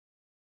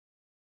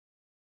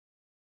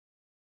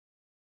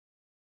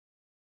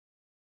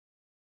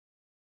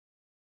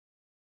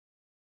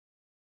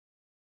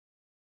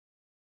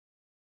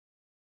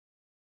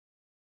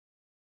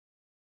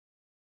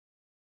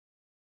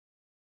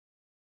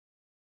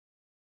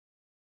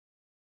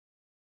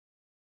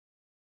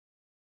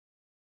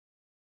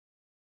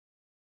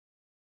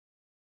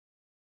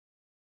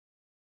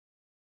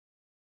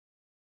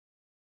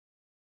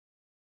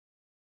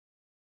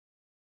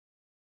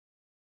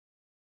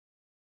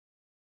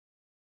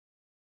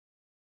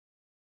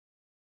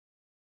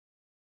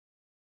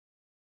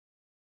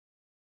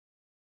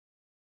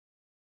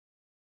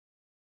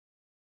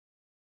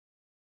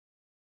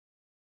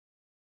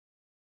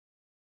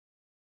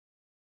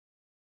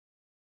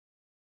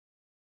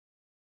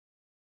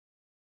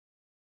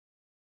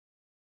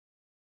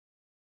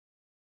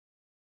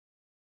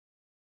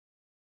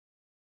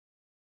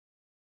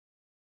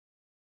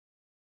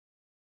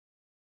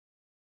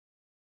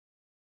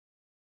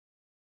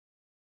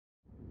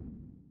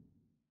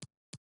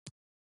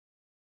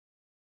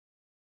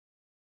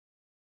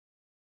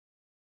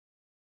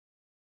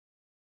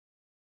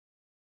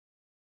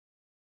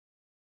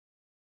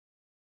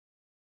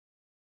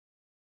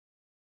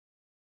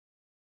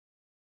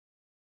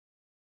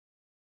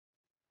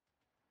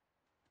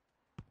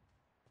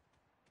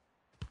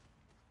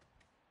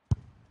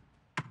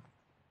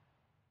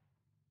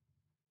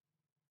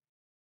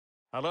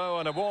Hello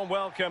and a warm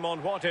welcome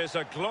on what is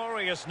a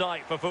glorious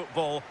night for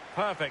football.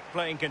 Perfect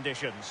playing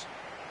conditions.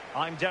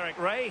 I'm Derek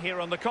Ray here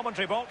on the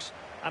commentary box,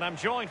 and I'm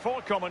joined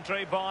for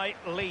commentary by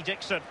Lee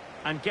Dixon.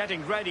 And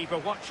getting ready for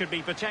what should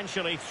be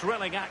potentially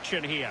thrilling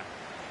action here.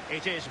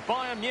 It is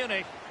Bayern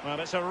Munich. Well,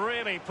 it's a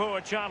really poor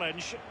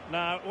challenge.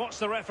 Now, what's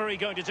the referee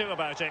going to do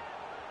about it?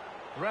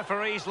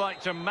 Referees like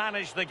to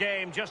manage the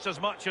game just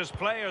as much as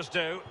players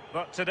do,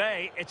 but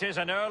today it is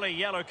an early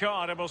yellow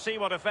card, and we'll see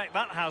what effect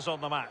that has on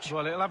the match.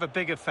 Well, it'll have a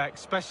big effect,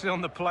 especially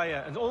on the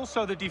player, and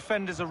also the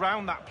defenders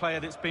around that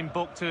player that's been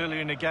booked earlier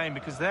in the game,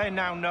 because they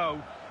now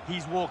know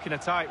he's walking a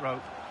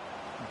tightrope.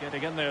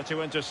 Getting in there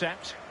to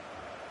intercept.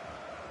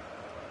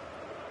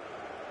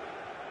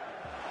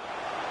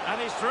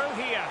 And he's through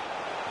here.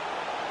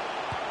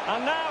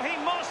 And now he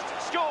must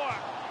score.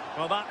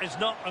 Well, that is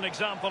not an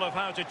example of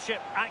how to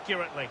chip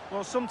accurately.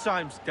 Well,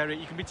 sometimes, Derek,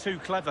 you can be too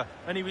clever,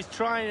 and he was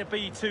trying to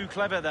be too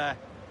clever there.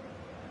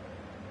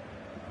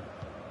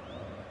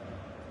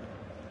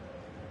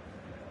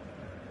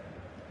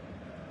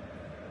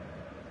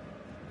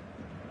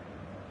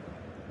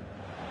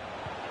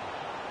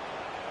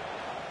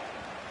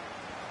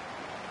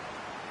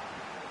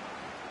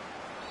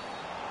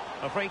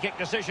 A free kick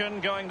decision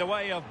going the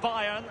way of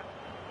Bayern.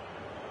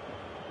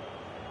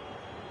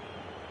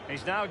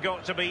 He's now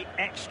got to be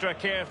extra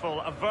careful.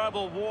 A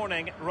verbal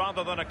warning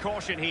rather than a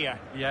caution here.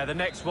 Yeah, the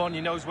next one,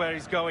 he knows where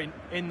he's going,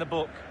 in the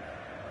book.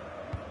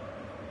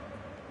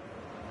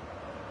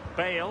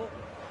 Bale.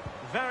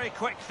 Very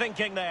quick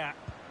thinking there.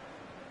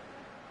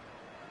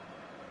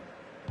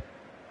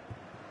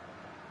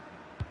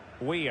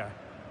 Weir.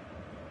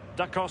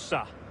 Da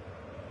Costa.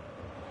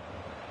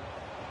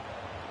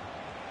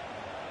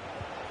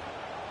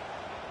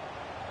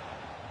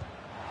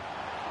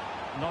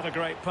 Not a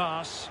great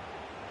pass.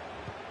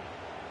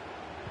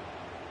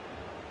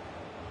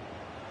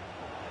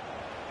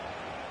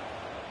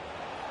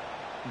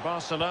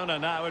 Barcelona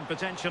now in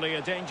potentially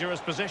a dangerous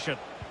position.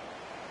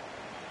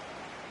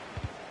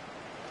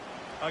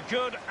 A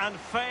good and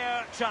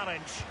fair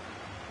challenge.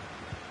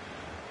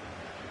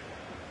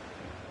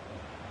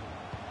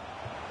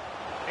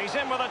 He's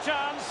in with a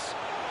chance.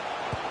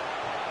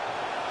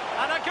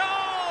 And a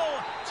goal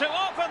to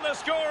open the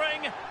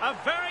scoring. A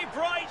very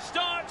bright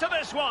start to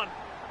this one.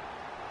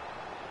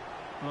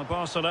 Well,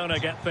 Barcelona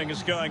get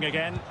things going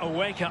again. A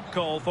wake-up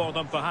call for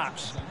them,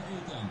 perhaps.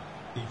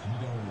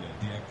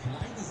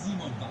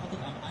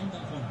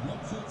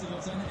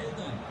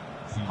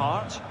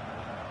 Hart.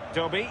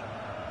 Dobby.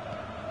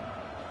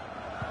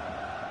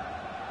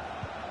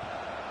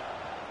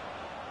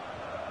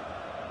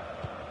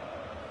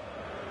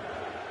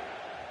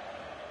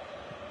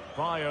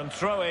 Bayern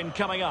throw-in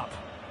coming up.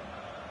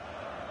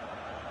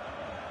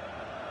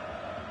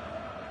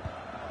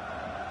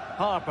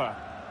 Harper.